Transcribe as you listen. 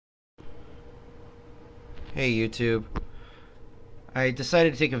Hey YouTube. I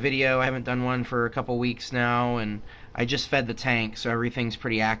decided to take a video. I haven't done one for a couple weeks now, and I just fed the tank, so everything's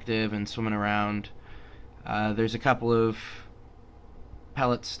pretty active and swimming around. There's a couple of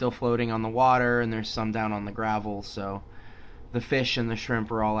pellets still floating on the water, and there's some down on the gravel, so the fish and the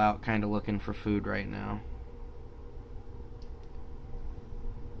shrimp are all out kind of looking for food right now.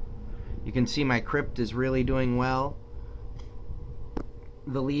 You can see my crypt is really doing well.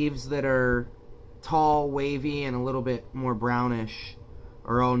 The leaves that are tall, wavy, and a little bit more brownish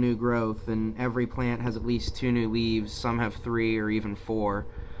are all new growth, and every plant has at least 2 new leaves. Some have 3 or even 4.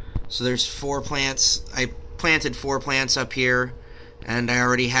 So there's 4 plants. I planted 4 plants up here, and I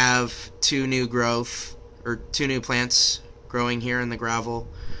already have 2 new growth, or 2 new plants growing here in the gravel.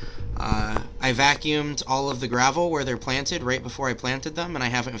 I vacuumed all of the gravel where they're planted right before I planted them, and I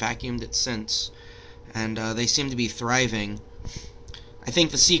haven't vacuumed it since. And they seem to be thriving. I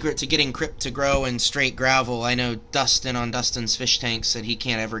think the secret to getting crypt to grow in straight gravel, I know Dustin on Dustin's fish tank said he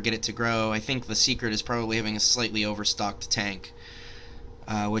can't ever get it to grow. I think the secret is probably having a slightly overstocked tank,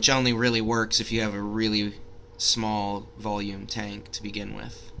 which only really works if you have a really small volume tank to begin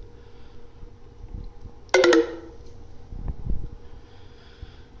with.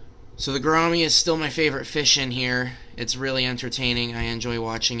 So the gourami is still my favorite fish in here. It's really entertaining. I enjoy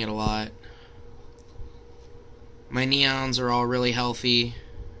watching it a lot. My neons are all really healthy.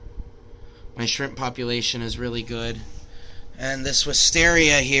 My shrimp population is really good. And this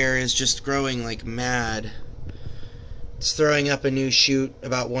wisteria here is just growing like mad. It's throwing up a new shoot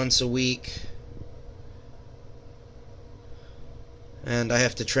about once a week. And I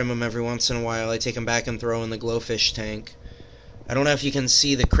have to trim them every once in a while. I take them back and throw in the glowfish tank. I don't know if you can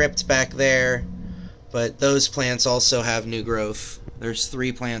see the crypt back there, but those plants also have new growth. There's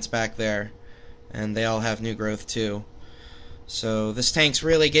 3 plants back there, and they all have new growth too. So this tank's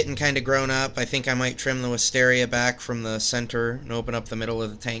really getting kind of grown up. I think I might trim the wisteria back from the center and open up the middle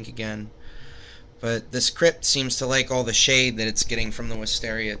of the tank again. But this crypt seems to like all the shade that it's getting from the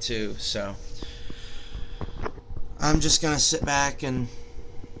wisteria too, so I'm just gonna sit back and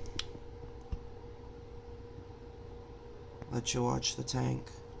let you watch the tank.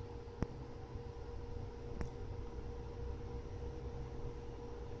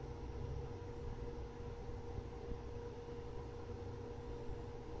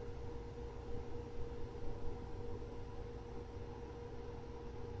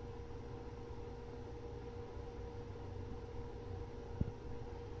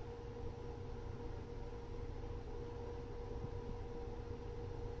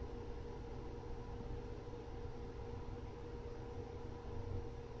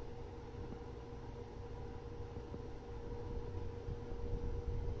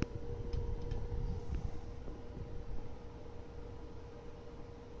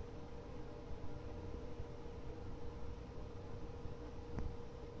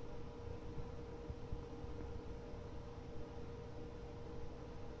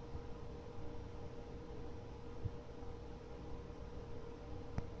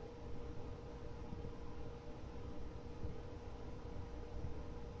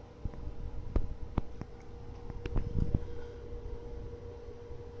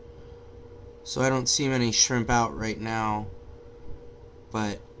 So I don't see many shrimp out right now,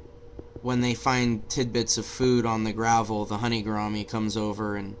 but when they find tidbits of food on the gravel, the honey gourami comes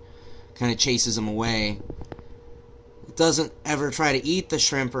over and kind of chases them away. It doesn't ever try to eat the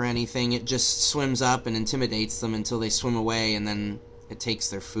shrimp or anything. It just swims up and intimidates them until they swim away, and then it takes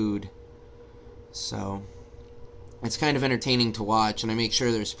their food. So it's kind of entertaining to watch, and I make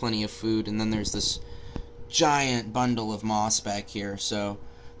sure there's plenty of food. And then there's this giant bundle of moss back here, so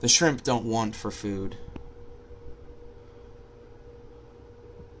the shrimp don't want for food.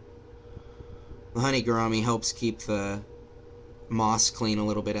 The honey gourami helps keep the moss clean a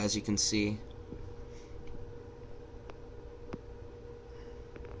little bit, as you can see.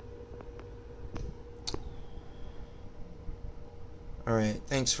 Alright,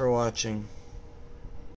 thanks for watching.